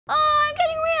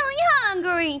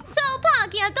hungry. So,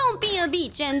 Palkia, don't be a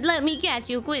bitch and let me catch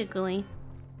you quickly.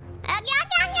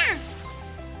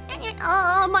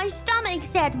 Oh, my stomach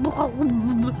said...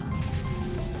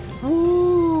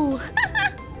 Ooh.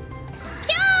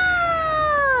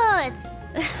 Cute!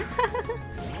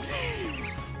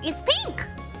 It's pink!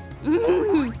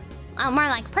 Oh, more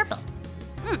like purple.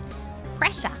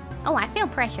 Pressure. Oh, I feel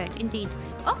pressured, indeed.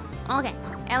 Oh, okay.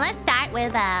 And let's start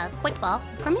with a quick ball.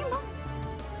 Premier ball?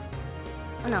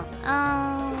 Oh, no.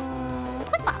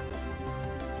 Quick ball.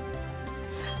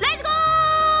 Let's go!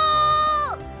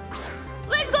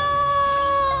 Let's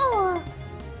go!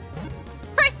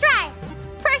 First try!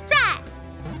 First try!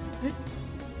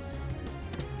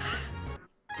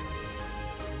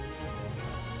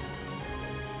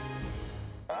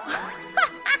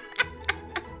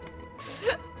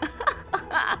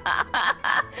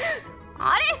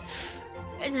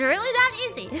 It's really that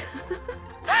easy.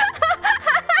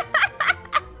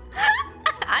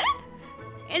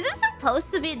 Is this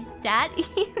supposed to be that easy?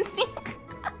 Phoenix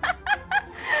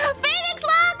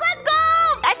Lock, let's go!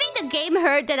 I think the game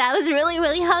heard that I was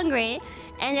really hungry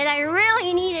and that I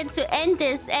really needed to end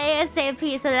this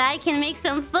ASAP so that I can make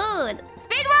some food.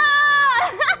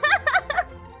 Speedrun!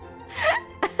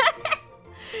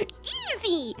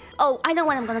 Easy! Oh, I know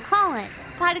what I'm gonna call it.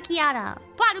 Palkia.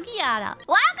 Palkia.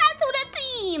 Welcome to the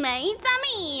team! It's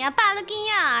me,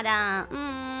 Palkia.